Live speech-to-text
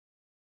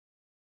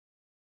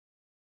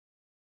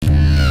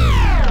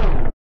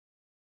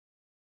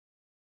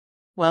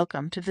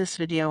Welcome to this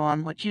video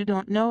on what you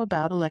don't know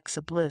about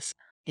Alexa Bliss.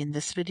 In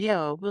this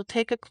video, we'll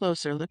take a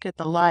closer look at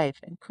the life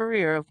and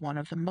career of one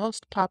of the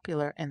most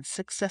popular and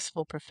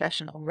successful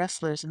professional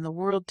wrestlers in the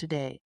world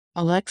today.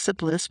 Alexa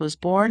Bliss was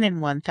born in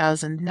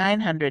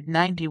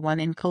 1991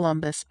 in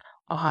Columbus,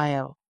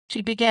 Ohio.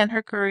 She began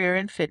her career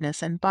in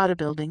fitness and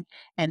bodybuilding,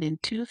 and in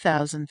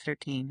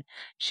 2013,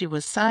 she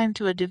was signed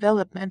to a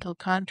developmental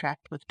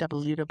contract with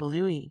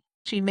WWE.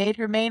 She made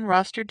her main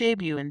roster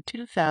debut in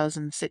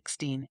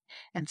 2016,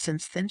 and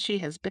since then she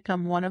has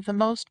become one of the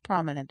most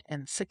prominent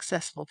and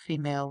successful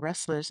female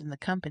wrestlers in the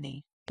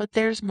company. But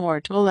there's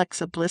more to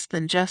Alexa Bliss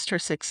than just her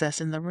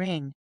success in the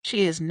ring.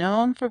 She is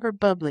known for her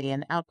bubbly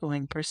and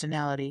outgoing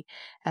personality,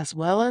 as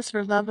well as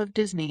her love of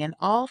Disney and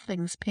all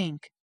things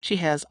pink. She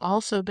has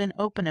also been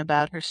open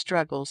about her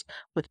struggles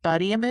with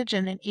body image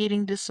and an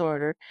eating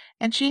disorder,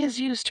 and she has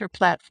used her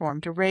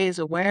platform to raise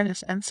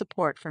awareness and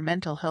support for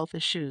mental health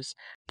issues.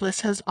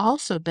 Bliss has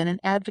also been an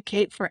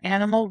advocate for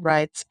animal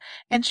rights,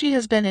 and she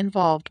has been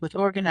involved with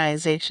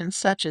organizations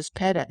such as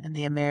PETA and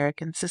the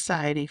American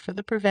Society for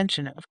the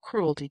Prevention of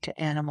Cruelty to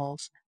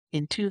Animals.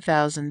 In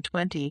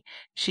 2020,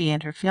 she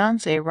and her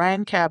fiancé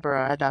Ryan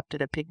Cabrera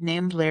adopted a pig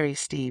named Larry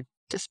Steve.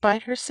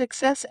 Despite her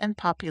success and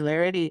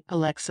popularity,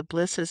 Alexa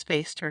Bliss has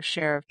faced her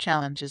share of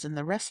challenges in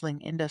the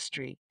wrestling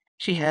industry.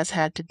 She has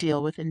had to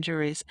deal with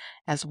injuries,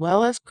 as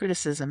well as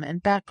criticism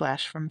and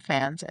backlash from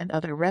fans and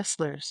other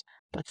wrestlers.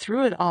 But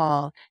through it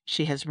all,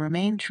 she has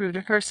remained true to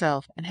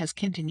herself and has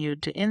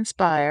continued to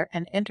inspire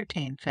and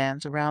entertain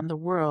fans around the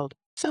world.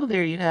 So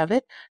there you have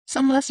it,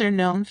 some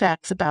lesser-known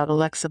facts about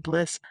Alexa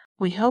Bliss.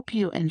 We hope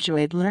you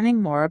enjoyed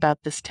learning more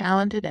about this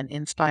talented and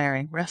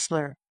inspiring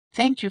wrestler.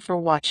 Thank you for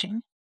watching.